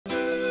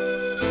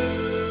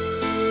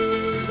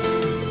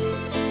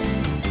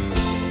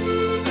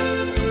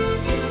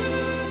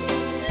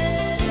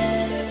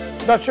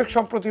দর্শক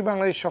সম্প্রতি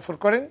বাংলাদেশ সফর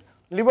করেন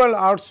লিবারাল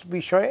আর্টস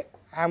বিষয়ে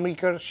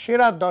আমেরিকার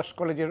সেরা 10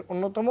 কলেজের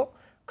অন্যতম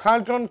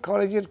খার্লটন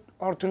কলেজের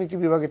অর্থনীতি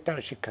বিভাগের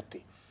 13 শিক্ষার্থী।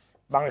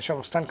 বাংলাদেশে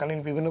অবস্থানকালীন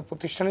বিভিন্ন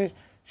প্রতিষ্ঠানের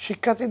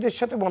শিক্ষার্থীদের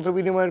সাথে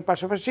মতবিনিময়ের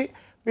পাশাপাশি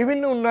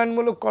বিভিন্ন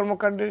উন্নয়নমূলক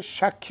কর্মকাণ্ডের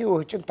সাক্ষীও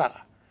হয়েছেন তারা।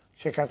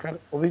 সেখানকার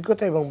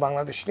অভিজ্ঞতা এবং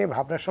বাংলাদেশ নিয়ে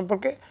ভাবনা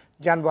সম্পর্কে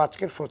জানবো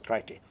আজকের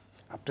ফোর্থরাইটে।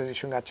 আপনাদের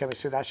সঙ্গে আছে আমি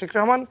সৈয়দ আশিক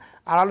রহমান।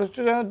 আর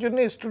আলোচনার জন্য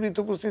স্টুডিওতে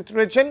উপস্থিত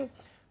রয়েছেন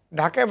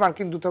ঢাকায়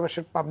মার্কিন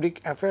দূতাবাসের public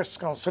affairs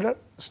councillor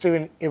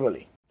Steven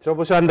ably,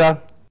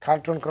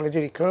 খার্লটন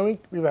কলেজের ইকোনমিক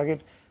বিভাগের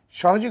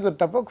সহযোগী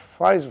অধ্যাপক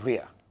ফয়েজ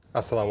ভুঁইয়া,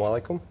 আসসালামু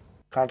আলাইকুম,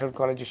 খার্লটন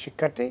কলেজের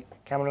শিক্ষার্থী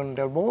ক্যামেরন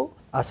ডেলবো,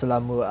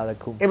 আসসালামু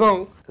আলাইকুম, এবং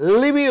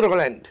লিবি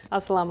রোল্যান্ড,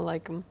 আসসালামু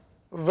আলাইকুম।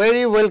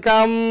 Very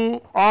welcome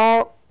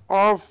all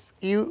of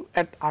you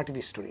at RTV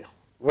studio.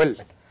 Well,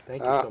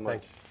 thank you so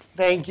much.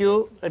 Thank you.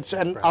 It's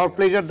our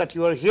pleasure that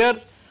you are here.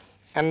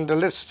 And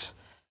let's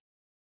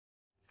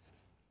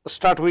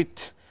start with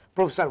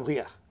Professor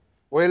Bhuiya.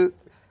 Well,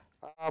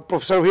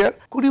 Professor Bhuiya,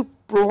 could you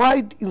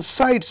provide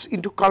insights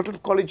into Carleton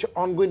College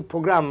ongoing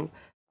program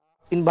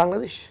in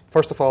Bangladesh?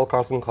 First of all,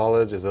 Carleton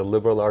College is a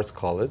liberal arts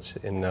college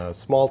in a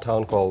small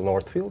town called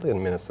Northfield in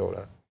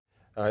Minnesota.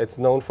 It's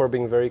known for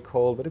being very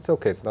cold, but it's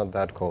okay. It's not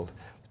that cold.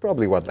 It's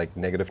probably, what, like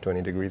negative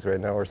 20 degrees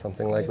right now or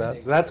something like that?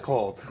 That's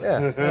cold. Yeah.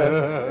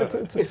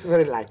 It's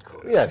very light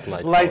cold. Yeah, it's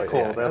light cold. Light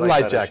cold. Yeah. Like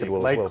light that, jacket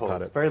will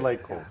cut it. Very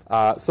light cold.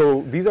 So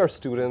these are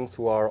students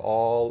who are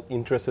all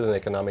interested in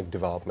economic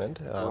development.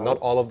 Not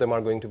all of them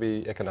are going to be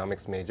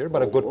economics major,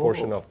 but a good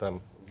portion of them.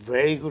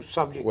 Very good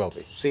subject. Will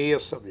be.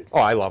 Serious subject.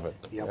 Oh, I love it.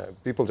 Yep.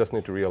 People just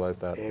need to realize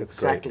that. Exactly. It's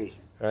great,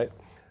 right?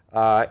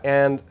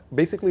 And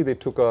basically they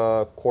took a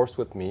course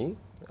with me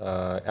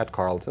at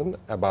Carleton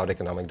about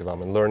economic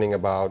development, learning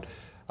about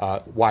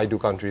why do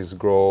countries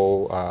grow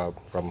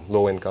from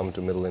low income to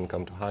middle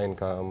income to high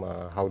income,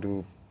 how do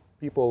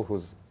people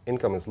whose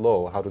income is low,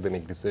 how do they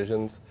make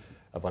decisions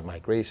about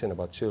migration,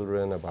 about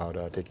children, about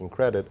taking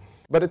credit.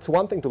 But it's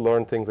one thing to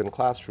learn things in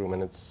classroom,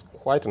 and it's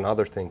quite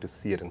another thing to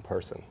see it in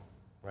person,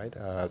 right?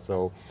 So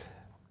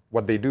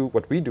what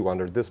we do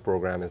under this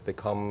program is they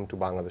come to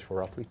Bangladesh for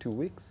roughly 2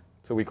 weeks.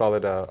 So we call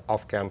it a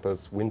off-campus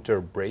winter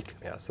break.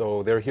 Yeah, so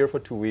they're here for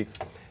 2 weeks,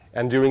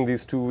 and during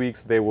these 2 weeks,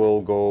 they will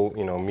go,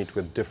 meet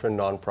with different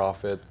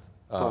nonprofit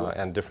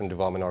and different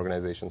development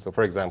organizations. So,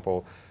 for example,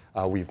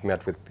 we've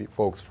met with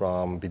folks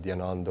from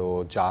Vidyanando,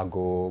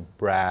 Jago,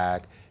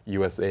 BRAC,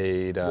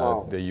 USAID,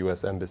 the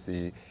U.S.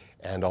 Embassy,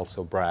 and also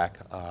BRAC.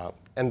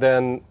 And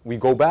then we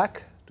go back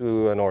to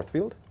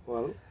Northfield,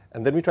 and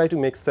then we try to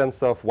make sense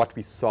of what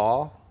we saw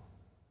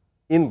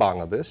in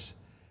Bangladesh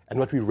and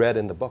what we read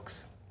in the books.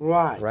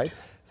 Right.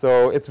 So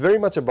it's very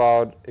much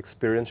about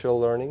experiential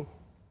learning.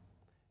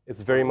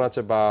 It's very much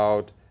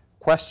about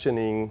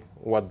questioning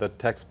what the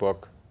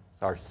textbooks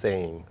are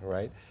saying,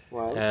 right?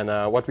 And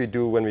what we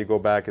do when we go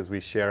back is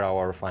we share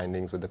our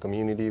findings with the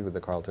community, with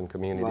the Carleton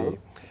community,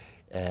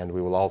 and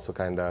we will also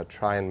kind of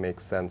try and make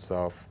sense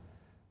of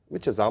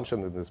which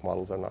assumptions in these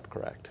models are not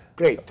correct.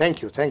 Great, so. Thank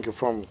you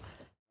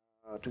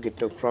to get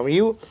to from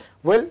you.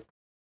 Well,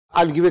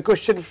 I'll give a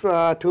question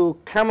to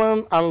Cameron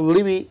and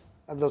Libby.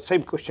 The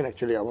same question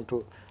actually I want to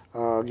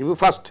give you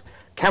first.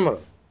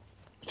 Cameron.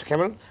 Mr.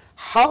 Cameron,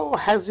 how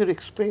has your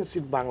experience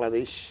in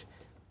Bangladesh,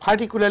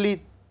 particularly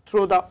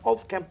through the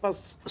off-campus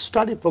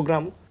study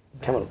program,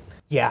 Cameron?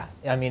 Yeah,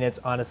 I mean,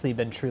 it's honestly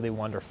been truly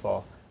wonderful.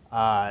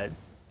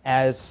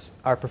 As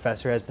our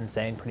professor has been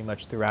saying pretty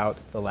much throughout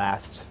the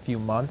last few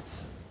months,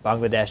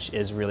 Bangladesh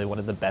is really one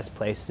of the best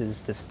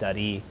places to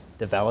study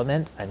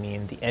development. I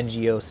mean, the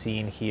NGO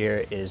scene here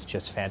is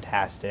just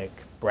fantastic.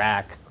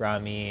 BRAC,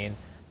 Grameen,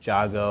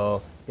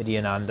 Jago,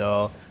 Vidyanando.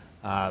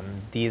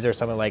 These are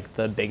some of like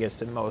the biggest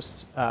and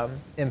most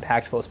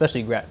impactful,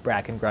 especially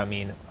BRAC and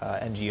Grameen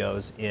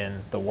NGOs in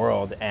the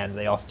world, and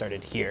they all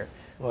started here.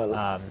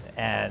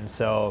 And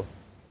so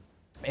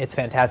it's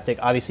fantastic.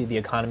 Obviously, the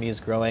economy is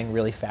growing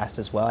really fast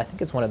as well. I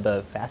think it's one of the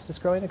fastest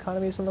growing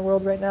economies in the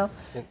world right now.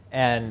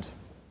 And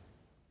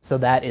so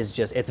that is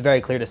just, it's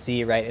very clear to see,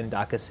 right, in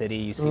Dhaka City,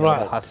 you see all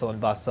the hustle and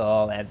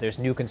bustle, and there's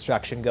new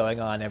construction going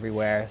on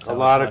everywhere. So a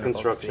lot of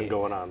construction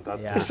going on,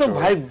 that's It's a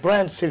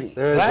vibrant city.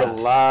 There is a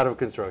lot of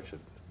construction.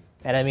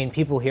 And I mean,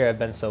 people here have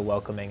been so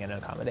welcoming and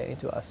accommodating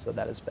to us, so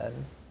that has been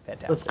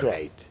fantastic. That's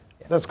great.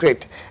 Yeah. That's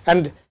great.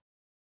 And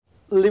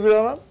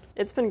Libby?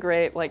 It's been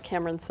great. Like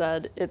Cameron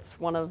said, it's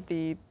one of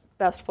the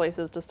best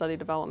places to study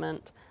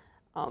development.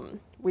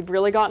 We've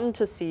really gotten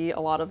to see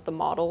a lot of the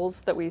models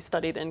that we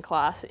studied in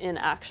class in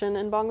action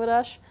in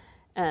Bangladesh,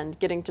 and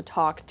getting to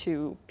talk to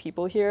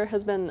people here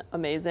has been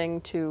amazing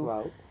to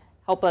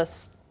help us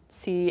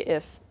see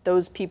if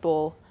those people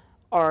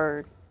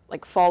are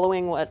like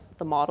following what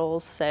the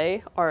models say.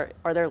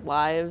 Are their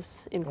lives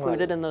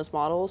included in those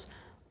models,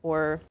 or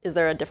is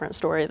there a different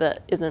story that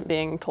isn't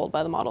being told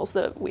by the models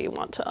that we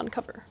want to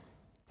uncover?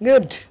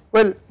 Good.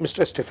 Well,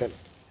 Mr. Stephen.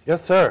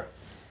 Yes, sir.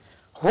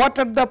 What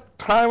are the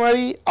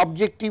primary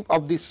objective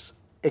of this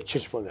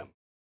exchange program?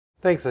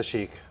 Thanks,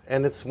 Ashik. And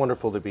it's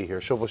wonderful to be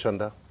here. Shobho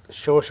Shanda.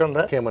 Shobho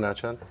Shanda. Kemon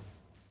Achan.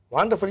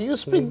 Wonderful. You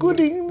speak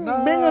good in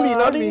Bengali,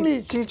 not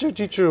English.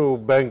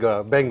 Chichu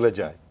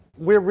Bangladesh.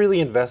 We're really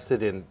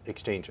invested in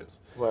exchanges.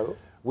 Well,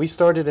 We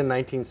started in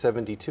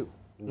 1972.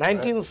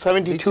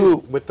 1972.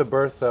 With the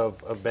birth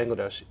of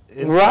Bangladesh.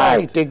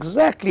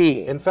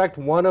 Exactly. In fact,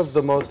 one of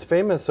the most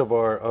famous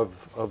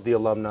of the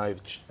alumni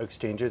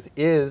exchanges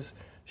is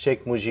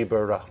Sheikh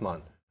Mujibur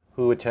Rahman,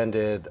 who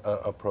attended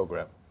a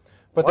program.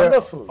 But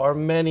Wonderful. there are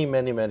many,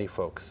 many, many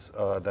folks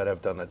that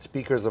have done that.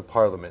 Speakers of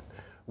Parliament,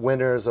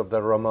 winners of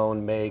the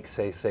Ramon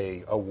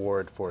Magsaysay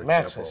Award, for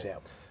example. Maxis,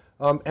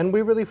 yeah. And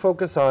we really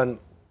focus on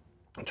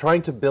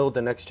trying to build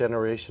the next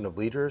generation of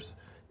leaders,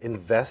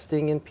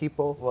 investing in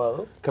people,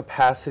 Well.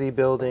 capacity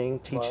building,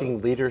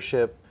 teaching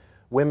leadership,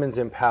 women's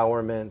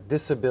empowerment,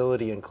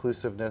 disability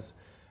inclusiveness.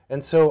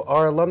 And so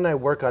our alumni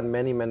work on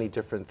many, many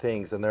different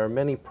things, and there are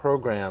many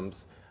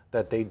programs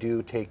that they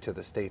do take to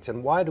the States.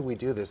 And why do we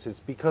do this? It's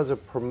because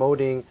of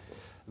promoting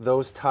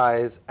those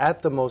ties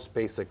at the most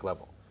basic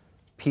level,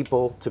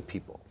 people to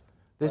people.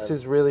 This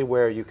is really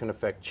where you can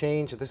affect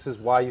change. This is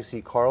why you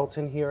see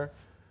Carlton here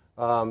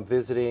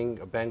visiting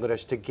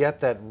Bangladesh, to get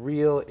that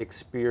real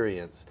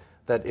experience,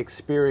 that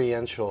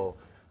experiential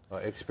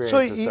experience. So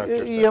as Dr.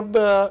 said. you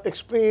have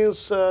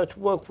experience to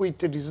work with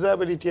the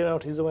disability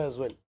and autism as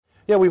well.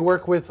 Yeah, we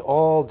work with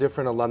all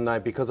different alumni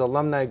because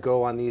alumni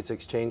go on these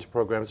exchange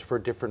programs for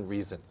different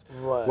reasons.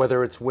 Right.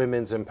 Whether it's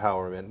women's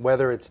empowerment,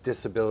 whether it's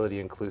disability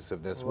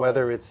inclusiveness,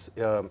 whether it's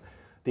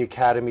the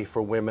Academy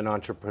for Women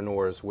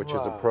Entrepreneurs, which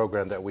is a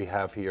program that we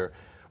have here,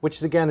 which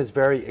again is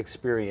very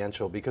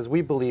experiential because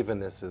we believe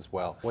in this as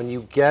well. When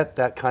you get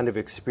that kind of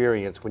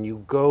experience, when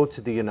you go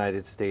to the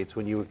United States,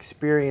 when you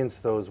experience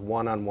those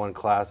one-on-one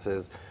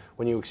classes,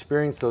 when you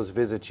experience those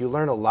visits, you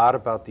learn a lot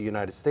about the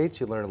United States,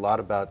 you learn a lot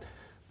about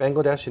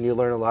Bangladesh, and you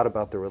learn a lot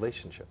about the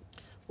relationship.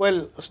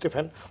 Well,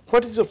 Stephen,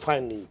 what is your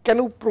finding? Can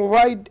you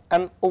provide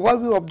an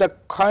overview of the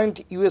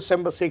current U.S.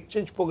 Embassy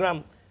exchange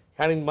program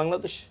here in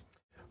Bangladesh?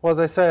 Well, as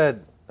I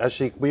said,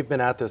 Ashik, we've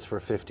been at this for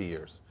 50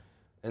 years.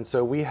 And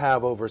so we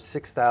have over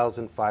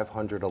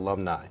 6,500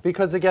 alumni.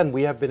 Because again,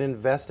 we have been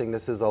investing,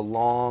 this is a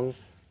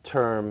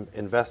long-term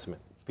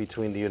investment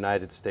between the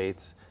United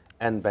States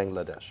and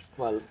Bangladesh.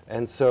 Well.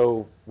 And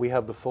so we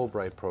have the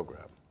Fulbright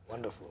program.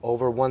 Wonderful.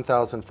 Over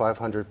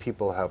 1,500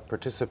 people have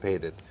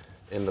participated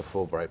in the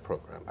Fulbright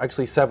program.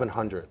 Actually,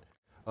 700.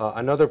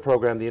 Another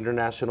program, the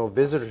International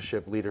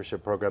Visitorship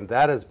Leadership Program,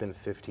 that has been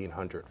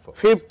 1,500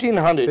 folks.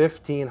 1,500?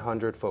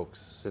 1,500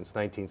 folks since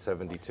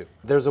 1972.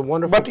 There's a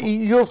wonderful... But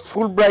your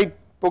Fulbright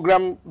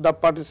program, the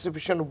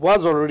participation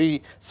was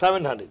already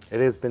 700. It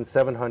has been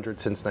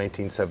 700 since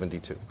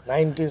 1972.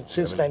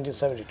 Since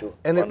 1972.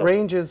 And it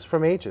ranges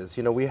from ages.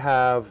 You know, we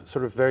have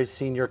sort of very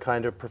senior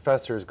kind of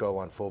professors go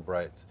on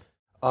Fulbrights.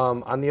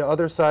 On the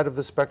other side of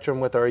the spectrum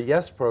with our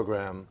YES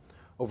program,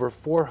 over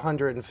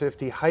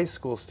 450 high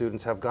school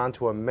students have gone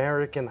to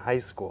American high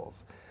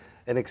schools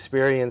and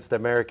experienced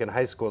American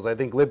high schools. I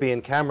think Libby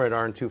and Cameron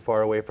aren't too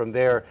far away from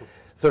their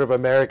sort of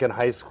American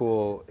high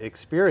school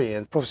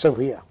experience. Professor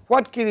Bhuiya,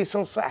 what key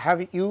lessons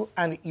have you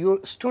and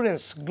your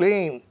students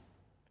gleaned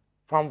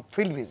from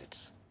field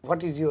visits?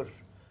 What is your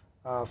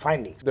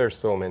findings? There's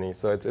so many,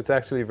 so it's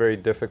actually very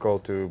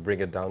difficult to bring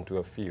it down to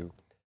a few.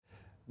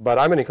 But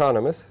I'm an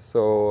economist,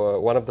 so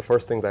one of the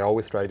first things I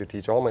always try to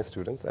teach all my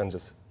students, and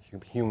just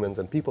humans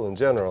and people in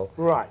general,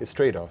 is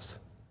trade-offs,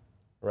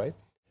 right?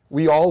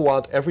 We all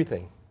want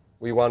everything.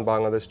 We want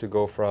Bangladesh to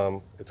go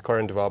from its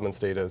current development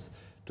status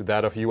to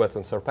that of US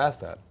and surpass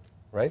that,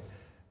 right?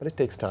 But it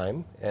takes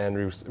time, and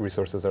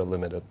resources are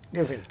limited.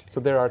 Definitely. So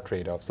there are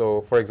trade-offs.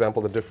 So for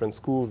example, the different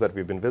schools that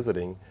we've been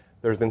visiting,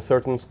 there's been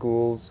certain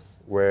schools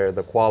where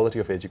the quality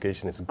of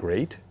education is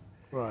great,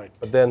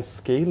 but then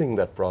scaling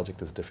that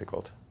project is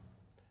difficult.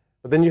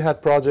 But then you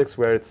had projects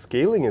where its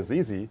scaling is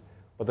easy,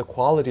 but the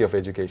quality of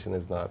education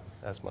is not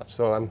as much.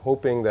 So I'm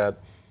hoping that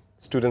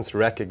students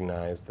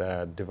recognize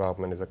that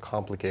development is a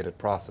complicated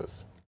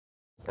process,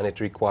 and it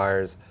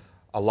requires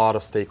a lot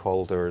of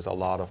stakeholders, a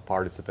lot of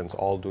participants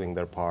all doing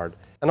their part.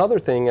 Another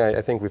thing,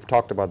 I think we've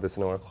talked about this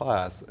in our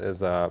class, is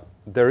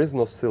there is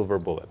no silver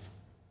bullet.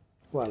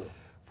 Well,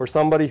 for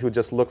somebody who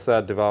just looks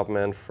at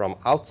development from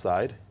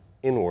outside,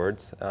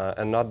 inwards,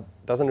 and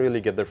doesn't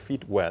really get their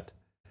feet wet,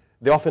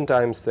 they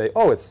oftentimes say,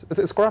 oh,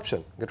 it's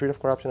corruption. Get rid of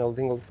corruption,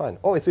 everything will be fine.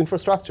 Oh, it's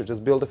infrastructure,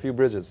 just build a few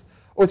bridges.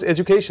 Oh, it's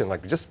education,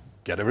 like just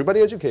get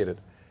everybody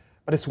educated.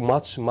 But it's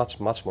much,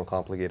 much, much more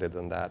complicated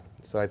than that.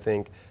 So I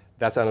think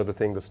that's another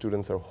thing the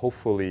students are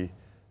hopefully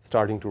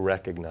starting to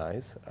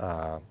recognize.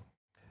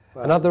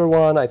 Another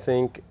one, I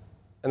think,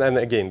 and then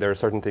again, there are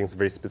certain things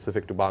very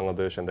specific to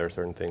Bangladesh, and there are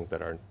certain things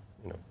that are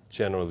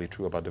generally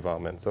true about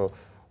development. So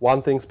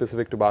one thing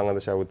specific to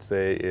Bangladesh, I would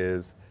say,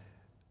 is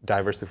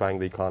diversifying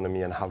the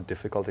economy and how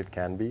difficult it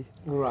can be.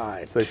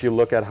 Right. So if you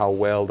look at how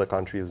well the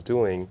country is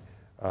doing,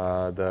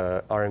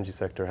 the RMG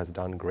sector has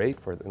done great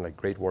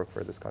work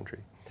for this country.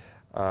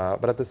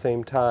 But at the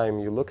same time,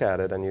 you look at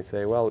it and you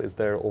say, well, is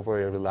there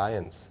over a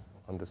reliance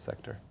on this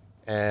sector?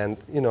 And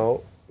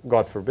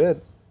God forbid,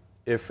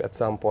 if at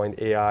some point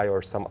AI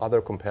or some other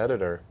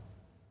competitor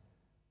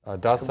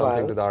does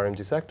something to the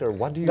RMG sector,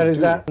 what do you do? That is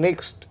the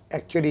next,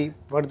 actually,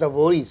 what are the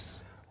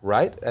worries?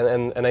 Right?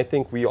 And I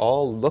think we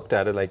all looked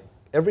at it like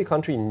every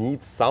country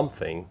needs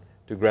something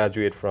to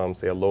graduate from,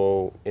 say, a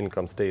low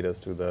income status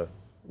to the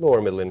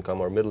lower middle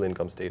income or middle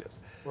income status.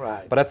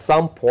 Right. But at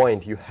some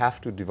point, you have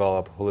to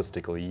develop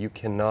holistically. You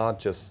cannot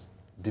just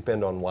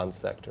depend on one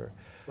sector.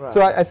 Right.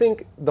 So I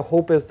think the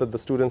hope is that the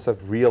students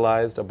have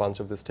realized a bunch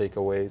of these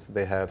takeaways.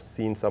 They have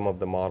seen some of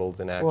the models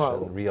in action,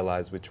 Wow.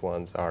 realize which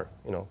ones are,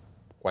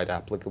 quite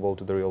applicable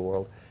to the real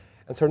world,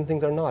 and certain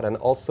things are not. And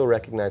also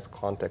recognize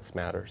context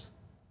matters.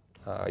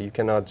 You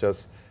cannot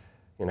just,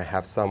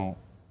 have some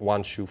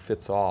one shoe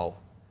fits all,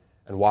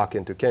 and walk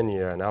into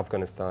Kenya and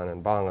Afghanistan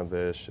and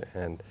Bangladesh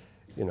and,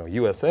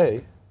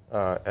 USA,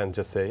 and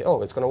just say,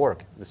 oh, it's going to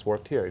work. This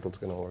worked here. It's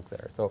going to work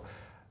there. So.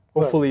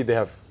 Hopefully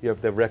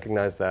they've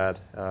recognized that,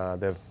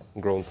 they've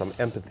grown some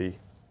empathy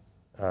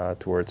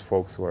towards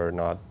folks who are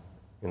not,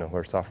 who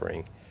are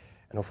suffering.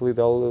 And hopefully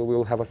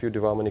we'll have a few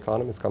development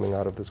economists coming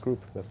out of this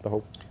group. That's the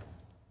hope.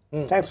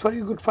 Thanks for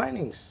your good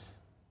findings.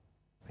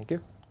 Thank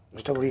you.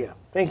 Mr. Bria.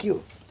 Thank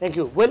you. Thank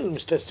you. Well,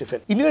 Mr. Stephen,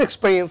 in your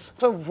experience,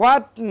 so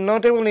what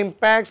notable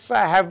impacts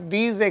have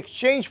these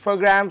exchange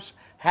programs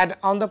had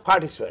on the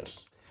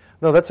participants?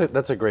 No,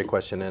 that's a great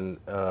question, and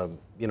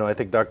I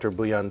think Dr.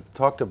 Bhuyan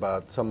talked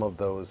about some of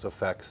those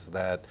effects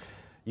that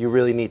you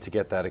really need to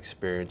get that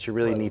experience. You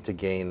really need to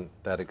gain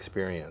that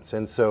experience,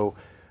 and so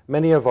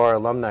many of our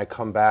alumni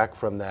come back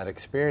from that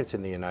experience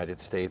in the United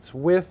States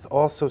with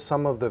also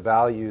some of the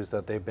values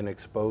that they've been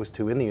exposed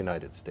to in the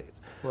United States,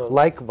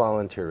 like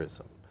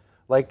volunteerism,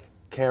 like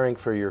caring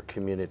for your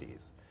communities.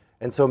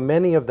 And so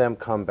many of them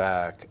come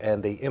back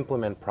and they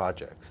implement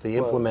projects, they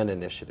implement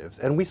initiatives,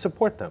 and we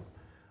support them.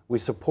 We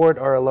support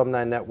our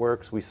alumni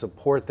networks, we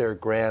support their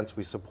grants,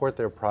 we support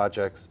their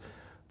projects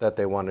that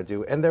they want to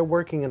do, and they're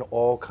working in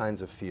all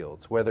kinds of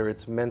fields, whether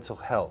it's mental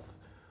health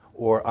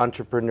or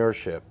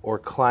entrepreneurship or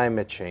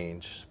climate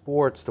change,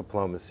 sports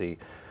diplomacy,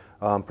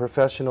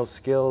 professional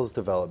skills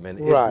development.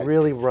 It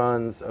really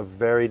runs a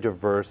very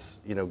diverse,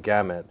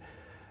 gamut.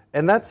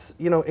 And that's,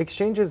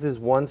 exchanges is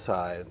one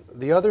side.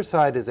 The other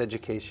side is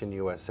Education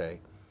USA,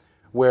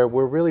 where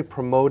we're really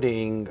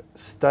promoting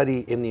study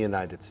in the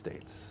United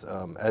States.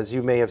 As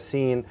you may have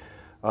seen,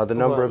 the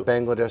number of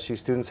Bangladeshi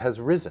students has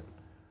risen.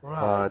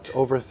 It's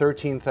over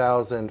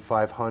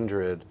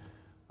 13,500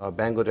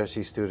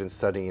 Bangladeshi students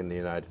studying in the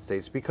United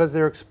States because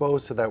they're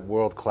exposed to that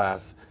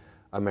world-class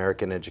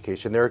American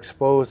education. They're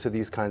exposed to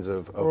these kinds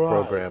of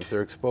programs.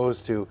 They're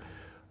exposed to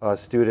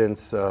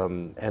students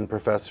and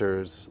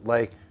professors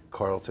like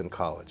Carleton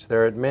College.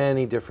 They're at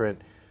many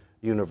different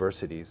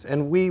universities.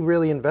 And we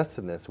really invest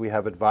in this. We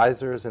have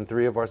advisors in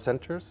 3 of our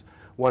centers,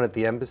 one at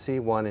the embassy,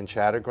 one in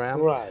Chattogram,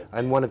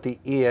 and one at the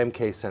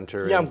EMK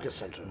Center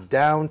in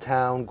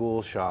downtown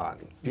Gulshan.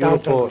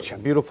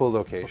 Beautiful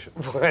location.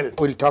 Well,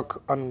 we'll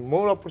talk on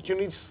more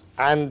opportunities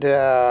and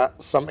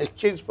some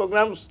exchange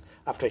programs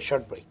after a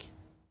short break.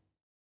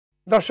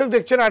 দর্শক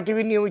দেখছেন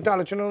RTV নিয়মিত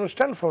আলোচনা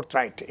অনুষ্ঠান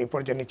ফোর্থরাইট। এই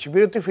পর্যায়ে নিচ্ছি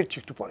বিরতি, ফিরছি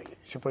একটু পরে।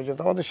 সে পর্যন্ত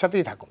আমাদের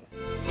সাথেই থাকুন।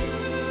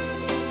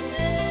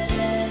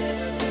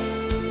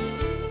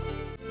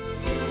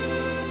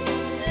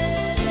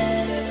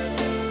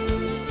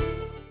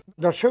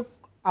 দর্শক,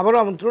 আবারও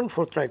আমন্ত্রণ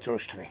ফোর্থরাইট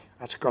অনুষ্ঠানে।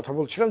 আজকে কথা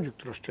বলছিলাম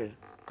যুক্তরাষ্ট্রের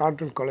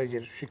কার্লটন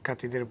কলেজের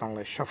শিক্ষার্থীদের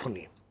বাংলাদেশ সফর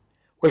নিয়ে।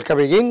 Welcome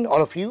again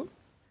all of you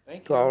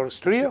to our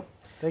studio.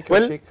 Thank you,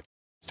 Ashik.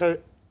 Mr.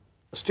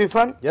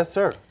 Stephen. Yes,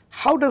 sir.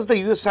 How does the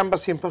U.S.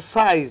 Embassy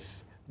emphasize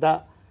the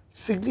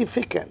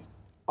significance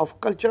of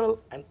cultural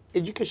and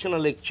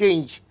educational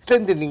exchange,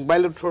 strengthening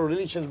bilateral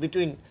relations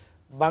between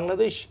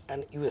Bangladesh and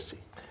USA?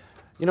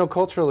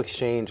 Cultural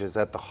exchange is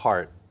at the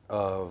heart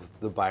of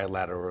the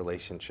bilateral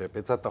relationship.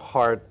 It's at the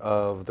heart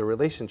of the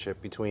relationship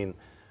between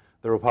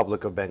the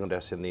Republic of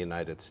Bangladesh and the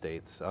United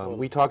States.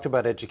 We talked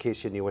about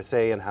Education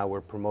USA and how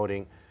we're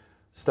promoting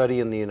study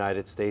in the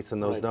United States, and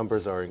those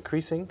numbers are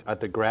increasing at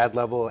the grad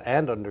level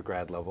and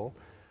undergrad level.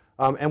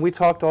 And we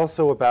talked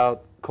also about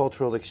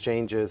cultural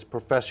exchanges,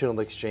 professional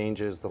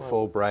exchanges, the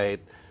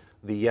Fulbright,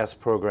 the YES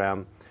program.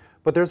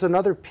 But there's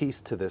another piece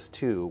to this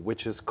too,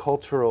 which is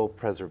cultural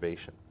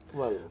preservation.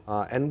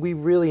 And we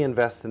really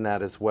invest in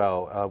that as well.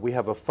 We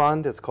have a fund,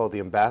 it's called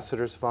the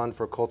Ambassadors Fund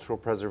for Cultural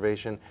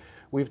Preservation.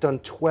 We've done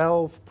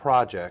 12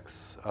 projects.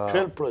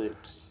 12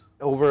 projects.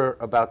 Over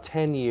about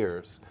 10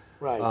 years.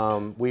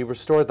 We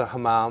restored the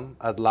hammam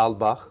at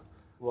Lalbagh,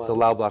 the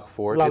Lalbagh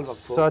Fort. It's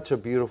such a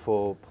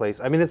beautiful place.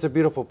 I mean, it's a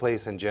beautiful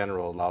place in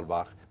general,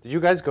 Lalbagh. Did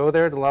you guys go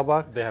there to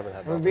Lalbagh? They haven't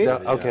had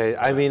that. Okay,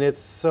 I mean,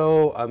 it's so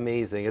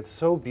amazing. It's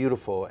so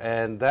beautiful,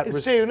 and that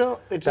it's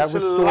that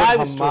restored live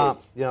hammam.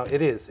 Story.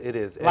 It is. It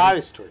is.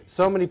 Live story.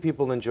 So many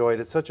people enjoyed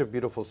it. Such a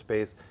beautiful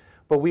space.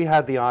 But we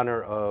had the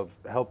honor of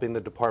helping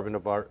the Department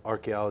of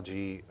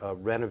Archaeology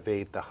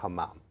renovate the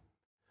hammam.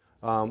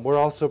 We're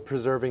also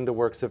preserving the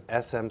works of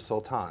S.M.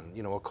 Sultan,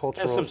 you know, a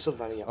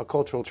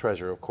cultural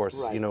treasure, of course,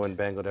 Right. you know, in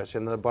Bangladesh,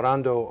 and the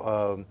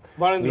Barando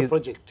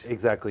project.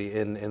 exactly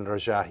in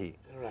Rajshahi,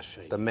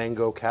 Rajshahi. the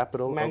mango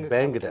capital Mango of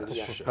capital,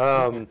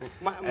 Bangladesh.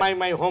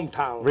 My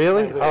hometown.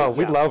 Really? Bangladesh, Oh,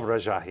 we yeah. love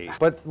Rajshahi.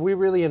 But we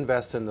really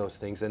invest in those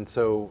things, and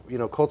so you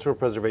know, cultural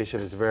preservation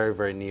is very,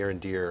 very near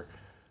and dear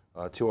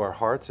to our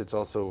hearts. It's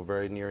also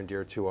very near and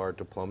dear to our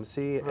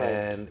diplomacy, Right.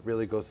 and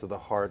really goes to the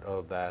heart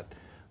of that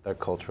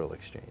cultural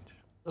exchange.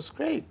 That's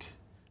great.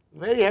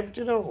 Very happy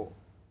to know.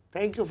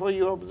 Thank you for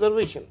your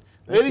observation.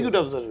 Very good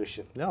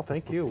observation. No,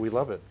 thank you. We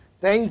love it.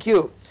 Thank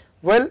you.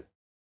 Well,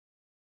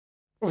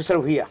 Professor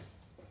Bhuiya,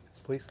 Yes,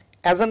 please.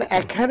 as an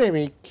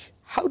academic,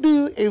 how do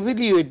you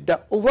evaluate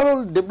the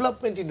overall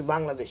development in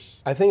Bangladesh?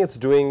 I think it's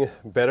doing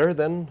better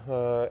than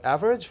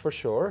average for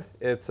sure.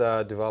 It's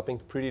developing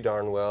pretty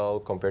darn well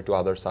compared to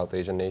other South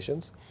Asian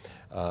nations.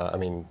 I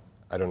mean,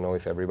 I don't know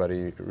if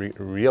everybody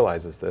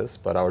realizes this,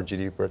 but our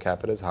GDP per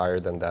capita is higher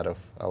than that of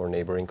our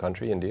neighboring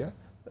country, India.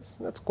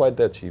 That's quite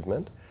the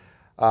achievement.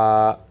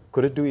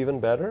 Could it do even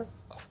better?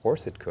 Of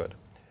course it could.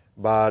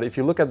 But if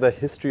you look at the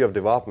history of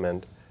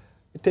development,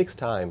 it takes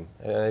time.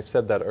 And I've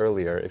said that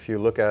earlier. If you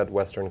look at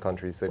Western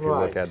countries, if you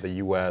look Right. at the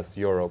US,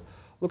 Europe,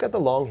 look at the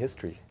long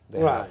history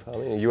they Right. have. I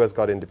mean, the US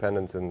got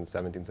independence in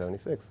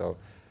 1776,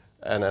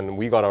 and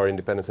we got our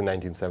independence in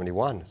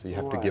 1971, so you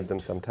have to give them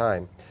some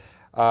time.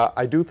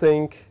 I do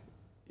think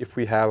if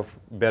we have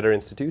better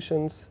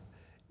institutions,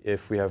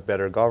 if we have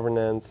better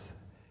governance,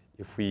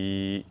 if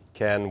we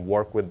can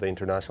work with the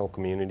international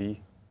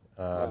community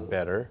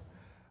better,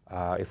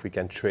 if we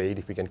can trade,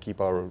 if we can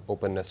keep our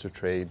openness to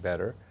trade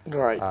better,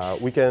 Right.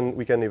 we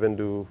can even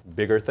do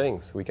bigger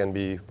things. We can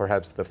be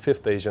perhaps the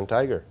fifth Asian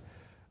tiger.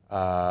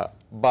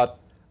 But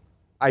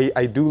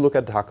I do look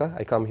at Dhaka.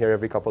 I come here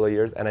every couple of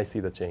years and I see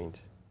the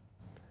change.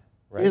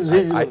 Right? It's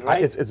visible,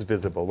 right? It's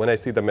visible. When I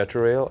see the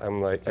metro rail, I'm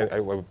like,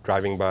 I'm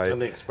driving by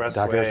And the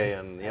expressway Dhaka,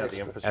 and the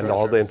infrastructure. and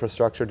all the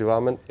infrastructure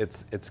development.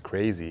 It's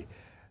crazy.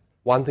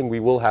 One thing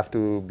we will have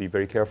to be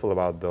very careful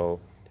about, though,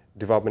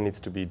 development needs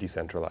to be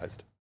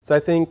decentralized. So I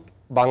think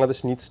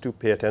Bangladesh needs to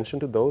pay attention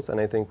to those, and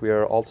I think we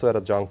are also at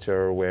a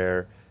juncture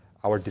where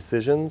our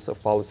decisions of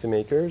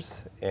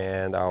policymakers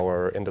and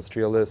our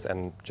industrialists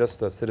and just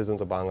the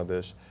citizens of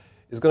Bangladesh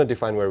is going to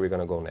define where we're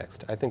going to go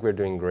next. I think we're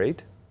doing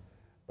great,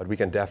 but we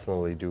can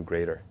definitely do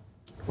greater.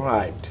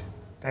 Right.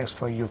 Thanks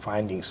for your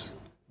findings.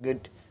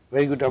 Good.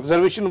 Very good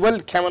observation.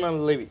 Well, Cameron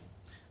and Levy.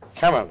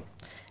 Cameron,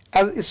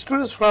 as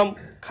students from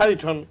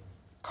Carleton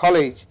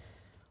College,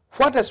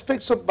 what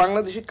aspects of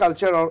Bangladeshi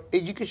culture or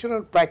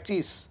educational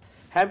practice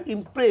have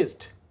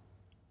impressed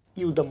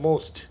you the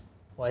most?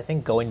 Well, I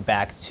think going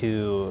back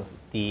to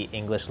the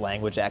English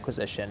language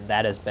acquisition,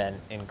 that has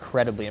been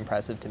incredibly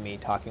impressive to me,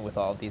 talking with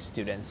all of these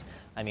students.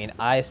 I mean,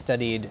 I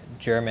studied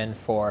German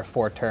for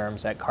 4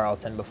 terms at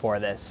Carleton before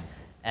this,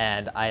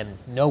 and I am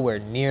nowhere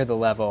near the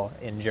level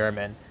in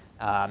German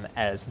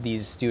as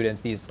these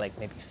students, these like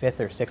maybe 5th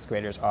or 6th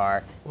graders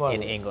are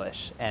in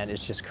English, and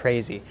it's just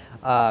crazy.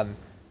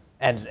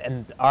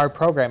 And our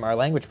program, our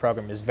language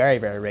program, is very,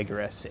 very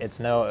rigorous. It's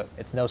no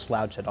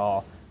slouch at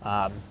all,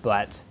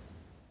 but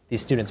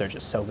these students are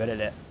just so good at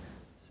it.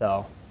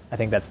 So I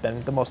think that's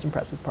been the most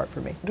impressive part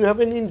for me. Do you have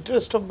any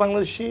interest of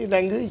Bangladeshi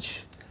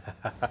language?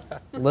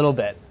 A little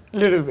bit.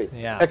 Little bit.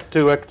 Yeah.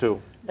 Ektu.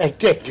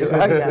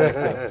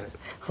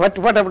 What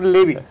about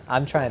Levy?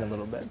 I'm trying a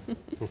little bit.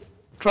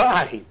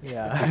 Try.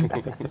 Yeah.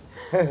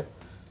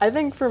 I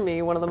think for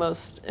me, one of the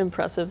most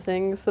impressive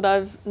things that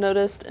I've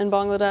noticed in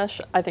Bangladesh,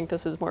 I think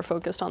this is more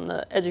focused on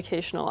the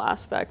educational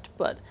aspect,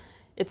 but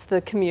it's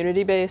the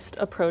community-based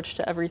approach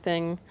to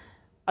everything.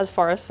 As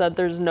Faris said,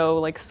 there's no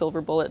like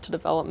silver bullet to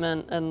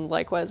development, and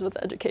likewise with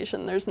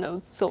education, there's no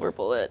silver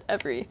bullet.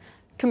 Every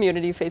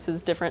community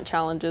faces different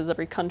challenges.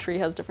 Every country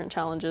has different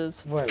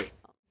challenges. Well,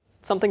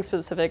 Something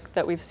specific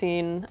that we've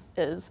seen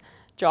is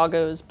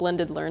Jago's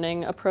blended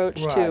learning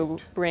approach to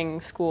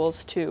bring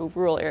schools to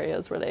rural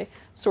areas where they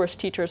source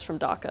teachers from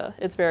Dhaka.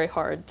 It's very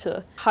hard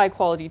to high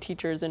quality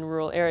teachers in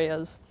rural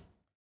areas.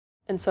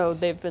 And so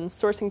they've been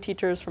sourcing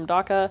teachers from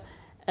Dhaka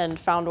and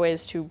found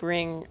ways to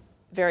bring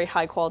very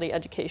high quality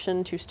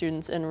education to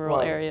students in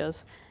rural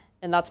areas.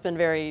 And that's been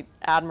very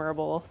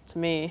admirable to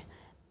me,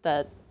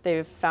 that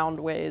they've found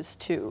ways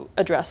to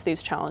address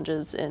these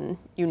challenges in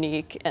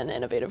unique and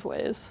innovative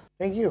ways.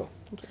 thank you.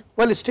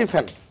 Well,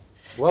 Stephen,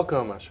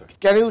 Welcome, Ashik.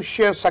 can you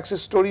share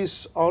success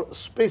stories or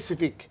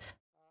specific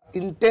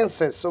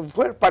instances of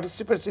where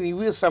participants in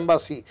U.S.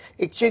 Embassy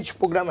exchange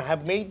program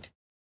have made?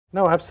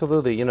 No,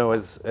 absolutely. You know,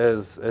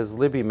 as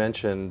Libby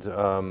mentioned,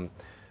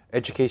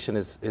 education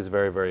is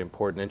very, very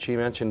important. And she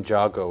mentioned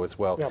Jago as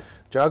well. Yep.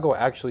 Jago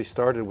actually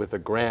started with a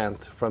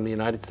grant from the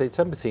United States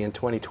Embassy in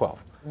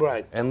 2012.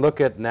 Right. And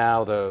look at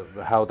now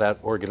how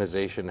that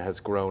organization has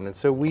grown. And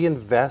so we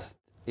invest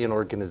in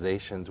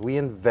organizations. We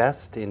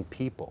invest in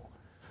people.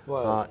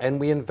 Wow. And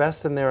we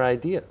invest in their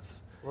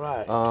ideas.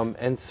 Right.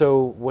 And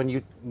so when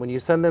you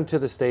send them to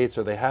the States,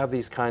 or they have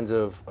these kinds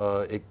of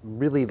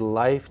really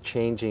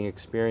life-changing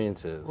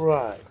experiences,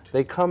 Right.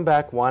 they come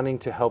back wanting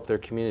to help their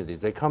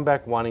communities. They come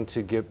back wanting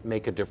to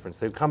make a difference.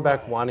 They come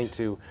back wanting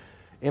to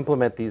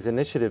implement these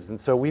initiatives. And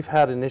so we've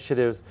had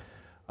initiatives.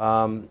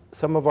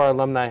 Some of our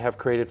alumni have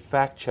created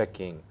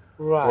fact-checking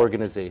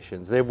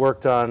organizations. They've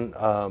worked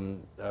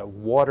on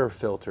water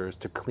filters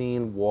to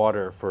clean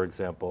water, for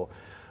example.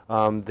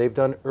 They've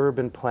done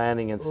urban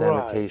planning and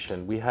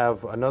sanitation. We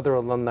have another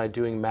alumni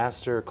doing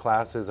master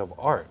classes of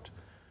art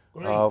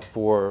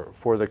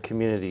for the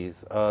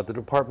communities. The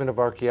Department of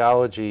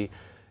Archaeology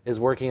is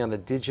working on a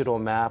digital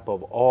map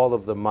of all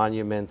of the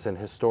monuments and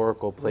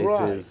historical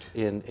places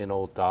in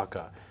Old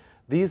Dhaka.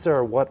 These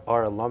are what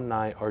our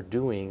alumni are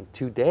doing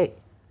today.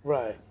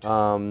 Right.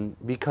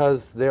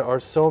 Because there are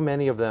so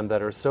many of them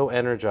that are so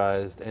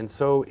energized and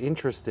so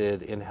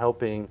interested in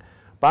helping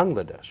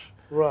Bangladesh.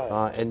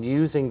 Right. And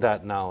using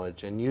that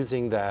knowledge and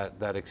using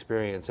that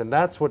experience. And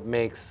that's what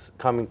makes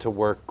coming to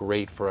work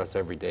great for us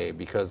every day,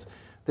 because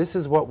this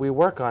is what we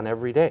work on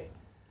every day.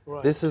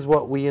 Right. This is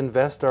what we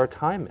invest our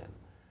time in.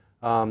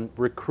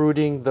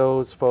 Recruiting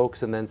those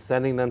folks and then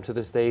sending them to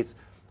the States.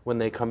 When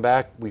they come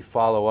back, we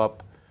follow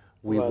up.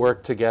 We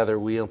work together,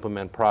 we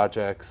implement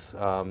projects,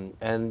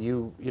 and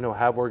you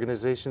have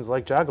organizations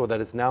like Jago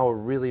that is now a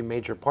really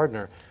major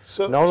partner,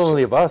 not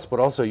only of us, but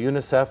also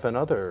UNICEF and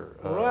other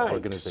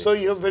organizations. So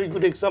you have very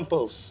good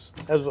examples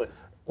as well.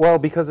 Well,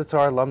 because it's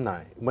our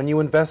alumni. When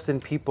you invest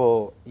in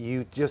people,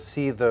 you just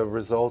see the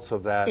results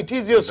of that. It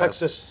is your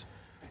success.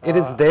 It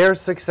is their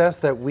success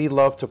that we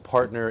love to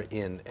partner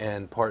in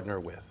and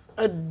partner with.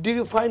 Did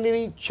you find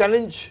any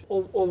challenge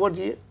over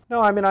the year?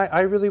 No, I mean,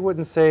 I really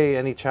wouldn't say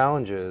any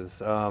challenges.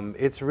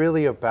 It's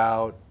really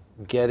about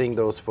getting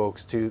those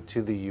folks to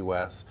the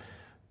U.S.,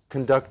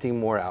 conducting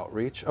more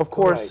outreach. Of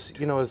course,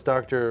 as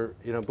Dr.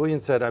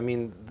 Bullion said, I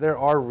mean, there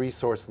are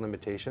resource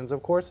limitations,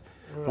 of course.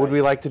 Would we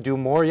like to do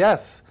more?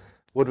 Yes.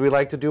 Would we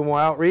like to do more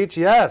outreach?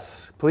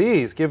 Yes.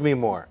 Please, give me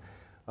more.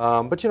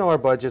 But, our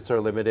budgets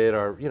are limited.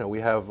 We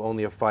have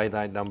only a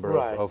finite number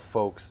of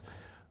folks.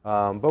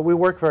 But we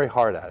work very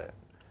hard at it.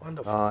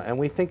 Wonderful. And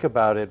we think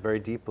about it very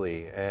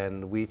deeply,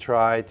 and we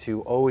try to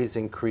always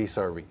increase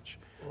our reach.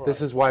 This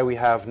is why we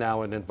have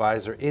now an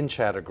advisor in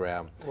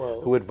Chattogram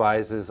who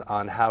advises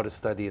on how to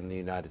study in the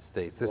United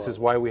States. This is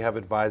why we have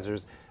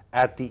advisors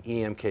at the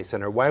EMK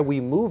Center, why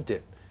we moved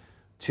it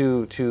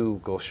to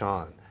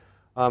Gulshan.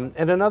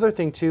 And another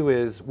thing, too,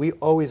 is we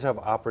always have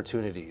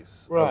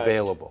opportunities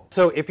available.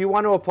 So if you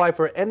want to apply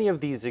for any of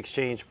these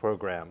exchange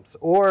programs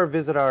or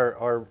visit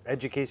our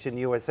Education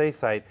USA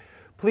site,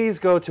 please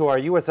go to our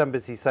U.S.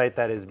 Embassy site,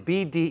 that is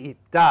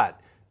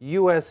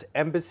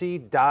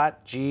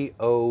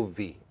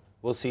bd.usembassy.gov.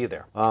 We'll see you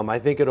there. I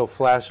think it'll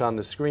flash on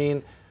the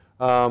screen,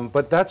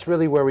 but that's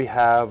really where we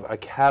have a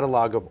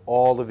catalog of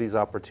all of these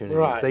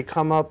opportunities. They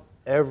come up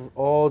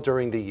all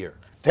during the year.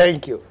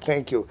 Thank you,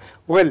 thank you.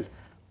 Well,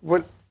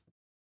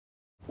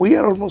 we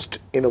are almost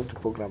end of the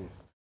program.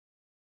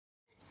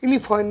 Any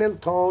final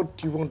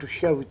thought you want to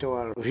share with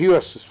our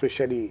viewers,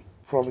 especially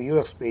from your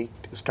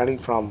aspect, starting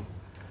from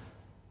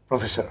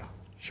Professor?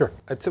 Sure.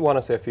 I just want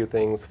to say a few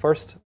things.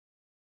 First,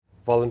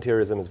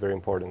 volunteerism is very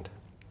important.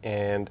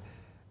 And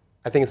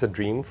I think it's a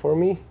dream for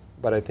me,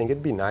 but I think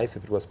it'd be nice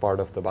if it was part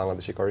of the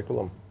Bangladeshi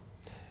curriculum.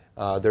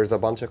 There's a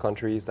bunch of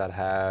countries that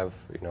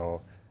have,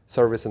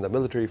 service in the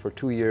military for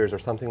 2 years or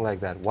something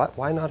like that.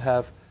 Why not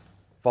have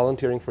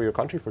volunteering for your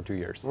country for 2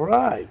 years?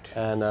 Right.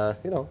 And,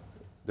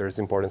 there's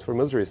importance for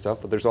military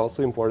stuff, but there's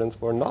also importance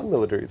for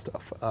non-military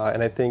stuff.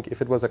 And I think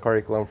if it was a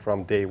curriculum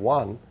from day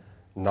one,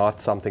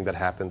 not something that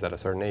happens at a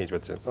certain age,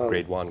 but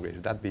grade 1, grade 2.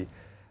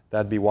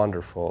 That'd be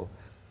wonderful.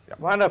 Yeah.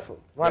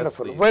 Wonderful,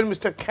 wonderful. Yes, well,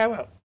 Mr.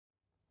 Kamal.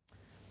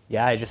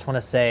 Yeah, I just want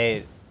to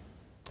say,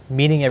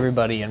 meeting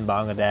everybody in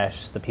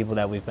Bangladesh, the people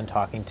that we've been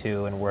talking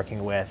to and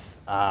working with,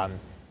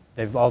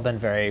 they've all been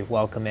very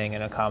welcoming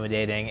and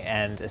accommodating,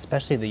 and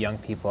especially the young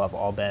people have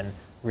all been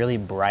really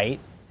bright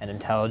and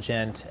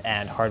intelligent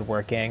and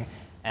hardworking.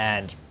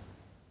 And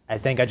I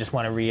think I just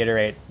want to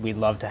reiterate, we'd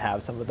love to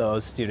have some of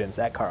those students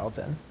at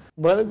Carleton.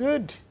 Very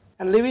good.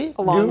 And Libby?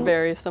 Along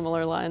very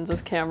similar lines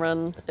as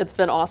Cameron, it's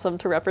been awesome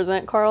to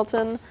represent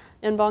Carleton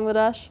in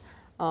Bangladesh,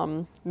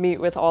 meet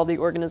with all the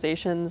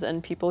organizations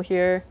and people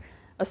here,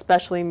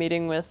 especially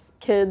meeting with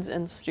kids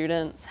and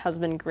students has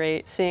been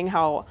great. Seeing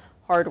how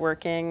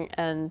hardworking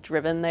and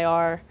driven they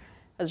are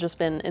has just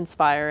been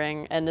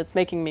inspiring, and it's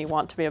making me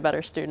want to be a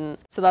better student.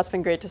 So that's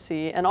been great to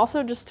see. And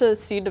also just to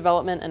see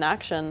development in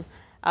action,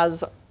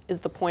 as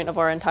is the point of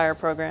our entire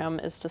program,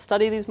 is to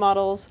study these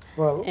models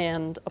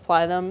and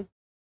apply them.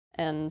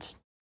 And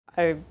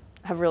I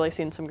have really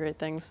seen some great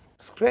things.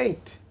 It's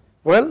great.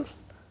 Well,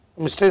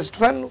 Mr.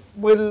 Istvan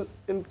will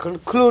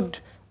conclude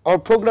our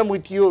program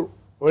with your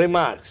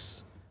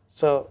remarks.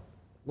 So,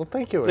 well,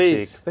 thank you,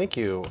 please. Ashik. Thank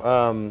you.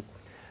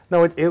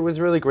 No, it was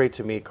really great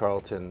to meet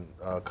Carleton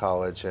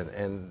College,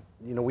 and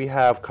we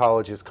have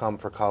colleges come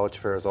for college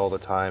fairs all the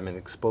time and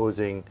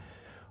exposing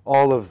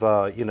all of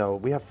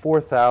we have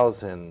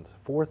 4,000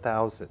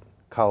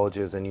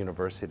 colleges and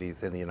universities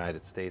in the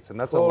United States, and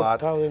that's a lot.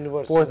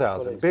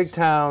 4,000. Big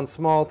town,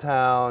 small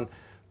town,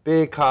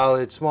 big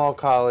college, small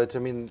college.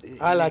 I mean,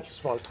 I like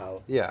small town.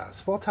 Yeah,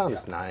 small town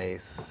is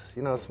nice.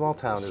 You know, small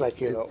town It's is like,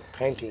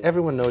 painting.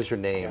 Everyone knows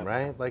your name,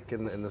 right? Like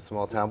in the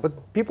small town. But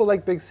people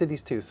like big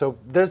cities too. So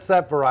there's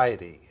that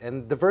variety, and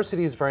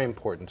diversity is very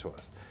important to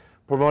us.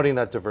 Promoting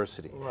that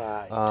diversity.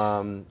 Right.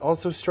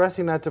 Also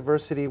stressing that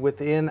diversity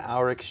within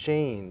our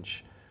exchange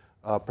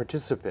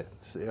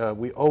participants.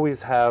 We always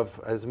have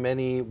as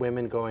many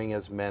women going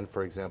as men,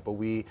 for example.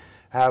 We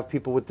have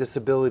people with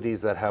disabilities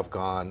that have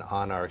gone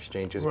on our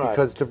exchanges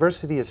because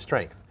diversity is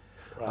strength.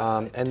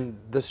 And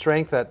the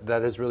strength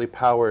that has really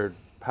powered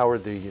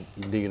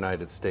the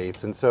United States.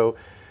 And so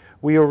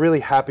we are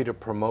really happy to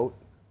promote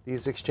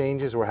these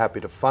exchanges. We're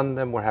happy to fund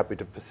them. We're happy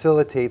to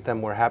facilitate them.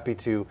 We're happy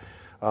to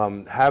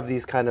have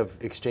these kind of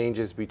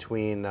exchanges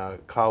between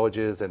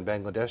colleges and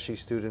Bangladeshi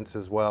students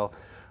as well.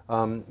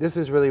 This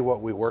is really what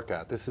we work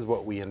at. This is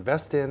what we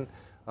invest in.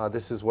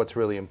 This is what's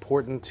really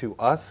important to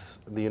us,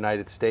 the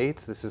United States.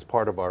 This is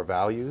part of our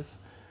values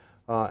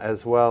as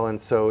well. And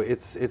so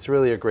it's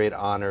really a great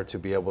honor to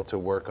be able to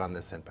work on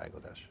this in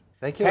Bangladesh.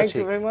 Thank you, Thank Ashik.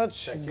 you very much,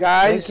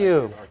 guys. Thank you.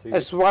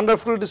 It's a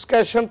wonderful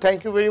discussion. Thank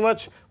you very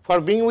much for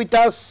being with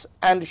us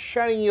and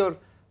sharing your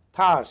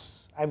thoughts.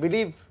 I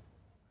believe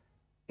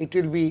it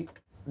will be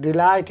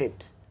delighted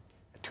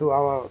to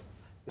our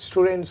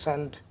students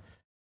and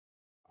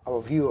our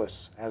viewers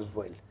as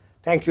well.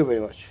 Thank you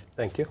very much.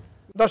 Thank you.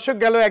 দর্শক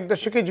গেল এক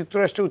দশকে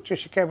যুক্তরাষ্ট্রে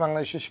উচ্চশিক্ষায়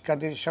বাংলাদেশের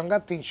শিক্ষার্থীদের সংখ্যা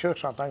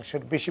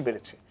 ৩০০% বেশি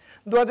বেড়েছে।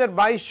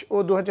 ২০২২ ও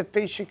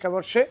 ২০২৩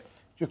 শিক্ষাবর্ষে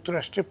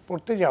যুক্তরাষ্ট্রে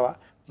পড়তে যাওয়া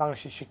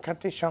বাংলাদেশের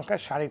শিক্ষার্থীর সংখ্যা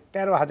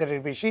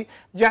 ১৩,৫০০-এর বেশি,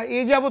 যা এ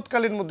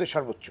যাবৎকালের মধ্যে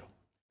সর্বোচ্চ।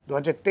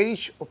 ২০২৩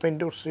 ওপেন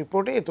ডোরস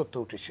রিপোর্টে এ তথ্য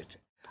উঠে এসেছে।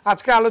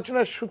 আজকে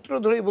আলোচনার সূত্র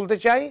ধরেই বলতে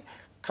চাই,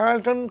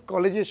 কার্লটন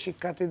কলেজের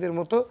শিক্ষার্থীদের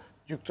মতো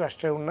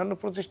যুক্তরাষ্ট্রের অন্যান্য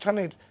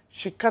প্রতিষ্ঠানের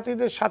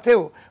শিক্ষার্থীদের সাথেও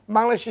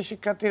বাংলাদেশের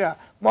শিক্ষার্থীরা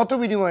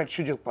মতবিনিময়ের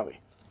সুযোগ পাবে।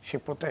 সে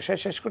প্রত্যাশায়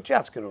শেষ করছি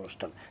আজকের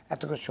অনুষ্ঠান।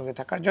 এতক্ষণ সঙ্গে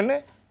থাকার জন্য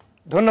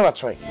ধন্যবাদ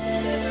সবাইকে।